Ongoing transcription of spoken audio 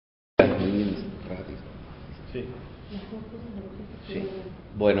Muy bien, rápido. Sí. Sí.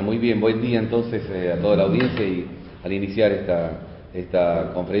 Bueno, muy bien, buen día entonces a toda la audiencia, y al iniciar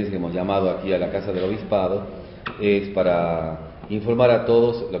esta conferencia que hemos llamado aquí a la Casa del Obispado, es para informar a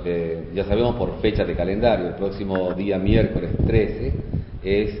todos lo que ya sabemos por fecha de calendario. El próximo día miércoles 13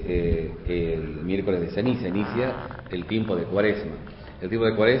 es el miércoles de ceniza, inicia el tiempo de Cuaresma. El tiempo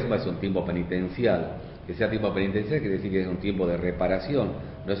de Cuaresma es un tiempo penitencial. Que sea tiempo penitencial quiere decir que es un tiempo de reparación,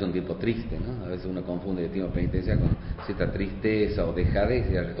 no es un tiempo triste, ¿no? A veces uno confunde el tiempo penitencial con cierta tristeza o dejadez,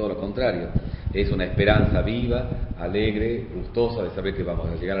 y es todo lo contrario. Es una esperanza viva, alegre, gustosa de saber que vamos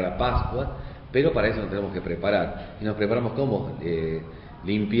a llegar a la Pascua, pero para eso nos tenemos que preparar. ¿Y nos preparamos cómo?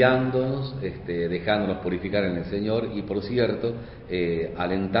 Limpiándonos, dejándonos purificar en el Señor y, por cierto,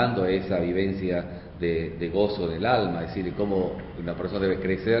 alentando esa vivencia de gozo del alma, es decir, cómo una persona debe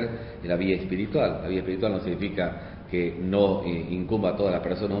crecer en la vida espiritual. La vida espiritual no significa que no incumba a toda la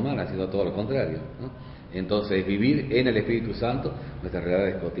persona humana, sino todo lo contrario, ¿no? Entonces, vivir en el Espíritu Santo nuestras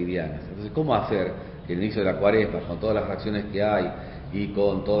realidades cotidianas. Entonces, ¿cómo hacer que el inicio de la Cuaresma, con todas las acciones que hay y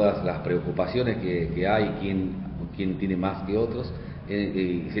con todas las preocupaciones que hay, quién tiene más que otros,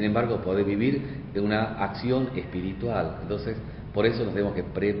 sin embargo, poder vivir de una acción espiritual? Entonces, por eso nos tenemos que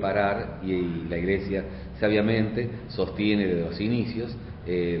preparar, y la Iglesia sabiamente sostiene desde los inicios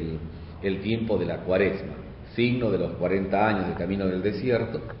el tiempo de la Cuaresma, signo de los 40 años del camino del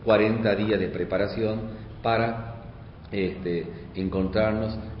desierto, 40 días de preparación para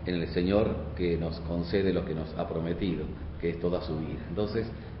encontrarnos en el Señor, que nos concede lo que nos ha prometido, que es toda su vida.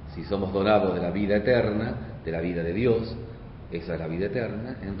 Entonces, si somos donados de la vida eterna, de la vida de Dios, esa es la vida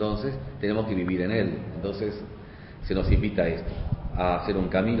eterna, entonces tenemos que vivir en Él. Entonces se nos invita a esto, a hacer un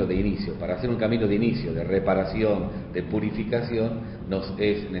camino de inicio. Para hacer un camino de inicio, de reparación, de purificación, nos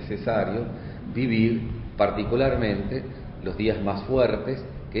es necesario vivir particularmente los días más fuertes,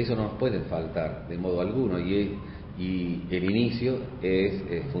 que eso no nos puede faltar de modo alguno, y el inicio es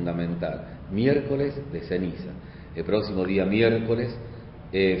fundamental. Miércoles de ceniza. El próximo día miércoles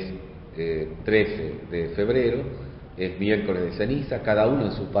es 13 de febrero, es miércoles de ceniza. Cada uno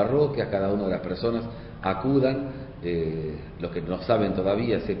en su parroquia, cada una de las personas acudan, los que no saben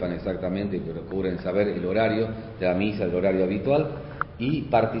todavía sepan exactamente, que procuren saber el horario de la misa, el horario habitual, y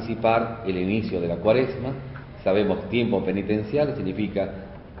participar el inicio de la Cuaresma. Sabemos, tiempo penitencial significa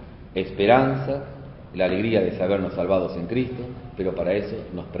esperanza, la alegría de sabernos salvados en Cristo, pero para eso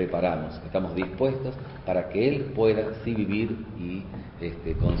nos preparamos, estamos dispuestos para que Él pueda sí vivir y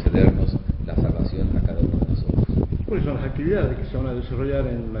concedernos la salvación a cada uno de nosotros. ¿Cuáles son las actividades que se van a desarrollar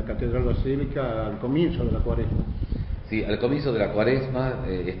en la Catedral Basílica al comienzo de la Cuaresma? Sí, al comienzo de la Cuaresma,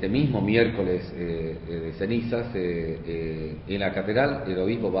 este mismo miércoles de cenizas, en la Catedral el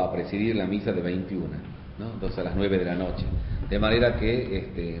obispo va a presidir la misa de 21, ¿no? Entonces a las 9 de la noche. De manera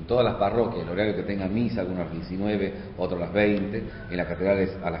que en todas las parroquias, el horario que tengan misa, algunos a las 19, otros a las 20, en la catedral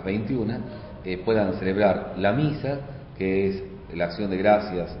es a las 21, puedan celebrar la misa, que es la acción de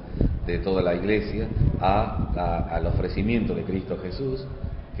gracias de toda la Iglesia al ofrecimiento de Cristo Jesús,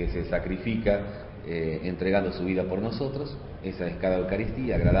 que se sacrifica entregando su vida por nosotros. Esa es cada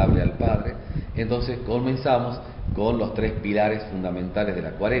Eucaristía, agradable al Padre. Entonces comenzamos con los tres pilares fundamentales de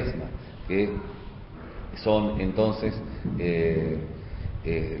la Cuaresma, que son entonces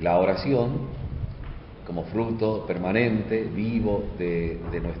la oración como fruto permanente, vivo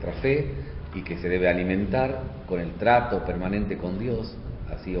de nuestra fe, y que se debe alimentar con el trato permanente con Dios.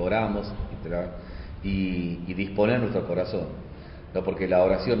 Así oramos y disponer nuestro corazón, ¿no? Porque la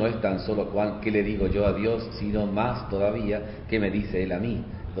oración no es tan solo qué le digo yo a Dios, sino más todavía qué me dice Él a mí.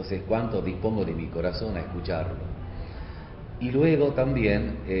 Entonces, cuánto dispongo de mi corazón a escucharlo. Y luego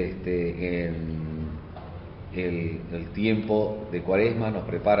también el tiempo de Cuaresma nos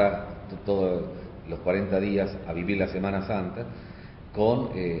prepara todos los 40 días a vivir la Semana Santa con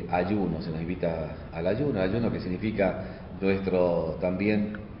ayuno. Se nos invita al ayuno que significa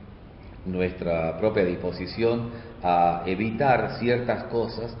nuestra propia disposición a evitar ciertas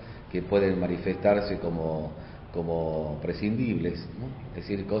cosas que pueden manifestarse como prescindibles, ¿no? Es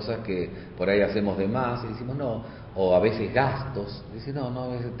decir, cosas que por ahí hacemos de más y decimos no, o a veces gastos, decir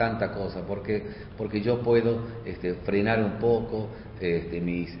no es tanta cosa, porque yo puedo frenar un poco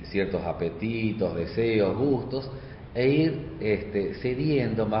mis ciertos apetitos, deseos, gustos, e ir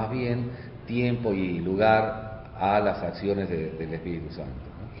cediendo más bien tiempo y lugar a las acciones del Espíritu Santo,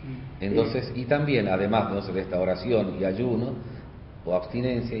 ¿no? Entonces, y también, además de esta oración y ayuno o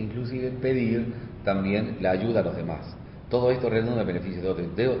abstinencia, inclusive pedir también la ayuda a los demás. todo esto redunda en beneficio de otros.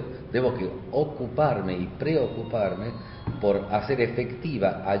 Debo que ocuparme y preocuparme por hacer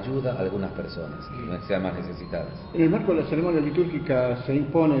efectiva ayuda a algunas personas que sean más necesitadas. En el marco de la ceremonia litúrgica se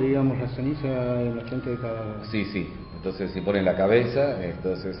impone, digamos, la ceniza en la frente de cada... Sí. Entonces se pone en la cabeza,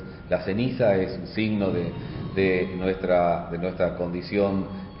 entonces la ceniza es un signo de nuestra condición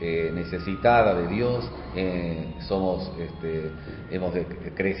necesitada de Dios. Hemos de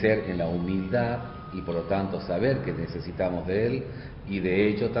crecer en la humildad y por lo tanto saber que necesitamos de Él, y de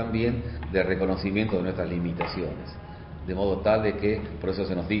hecho también de reconocimiento de nuestras limitaciones, de modo tal de que, por eso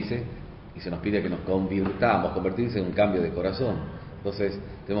se nos dice y se nos pide que nos convertirse en un cambio de corazón. Entonces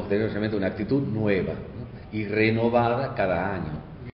tenemos que tener realmente una actitud nueva, ¿no? Y renovada cada año.